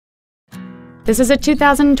This is a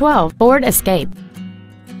 2012 Ford Escape.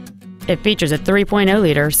 It features a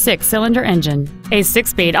 3.0-liter six-cylinder engine, a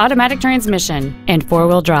six-speed automatic transmission, and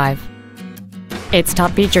four-wheel drive. Its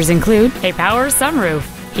top features include a power sunroof,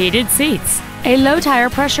 heated seats, a low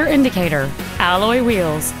tire pressure indicator, alloy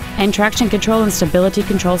wheels, and traction control and stability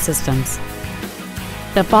control systems.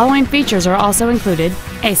 The following features are also included: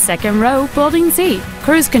 a second row folding seat,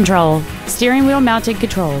 cruise control, steering wheel mounted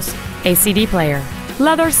controls, a CD player,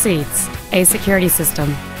 leather seats, a security system,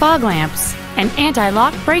 fog lamps, an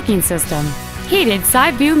anti-lock braking system, heated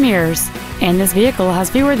side view mirrors, and this vehicle has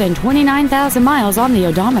fewer than 29,000 miles on the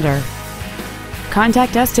odometer.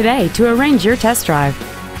 Contact us today to arrange your test drive.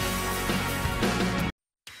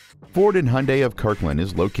 Ford and Hyundai of Kirkland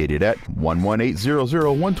is located at 11800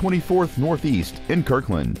 124th Northeast in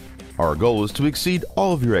Kirkland. Our goal is to exceed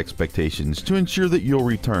all of your expectations to ensure that you'll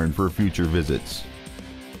return for future visits.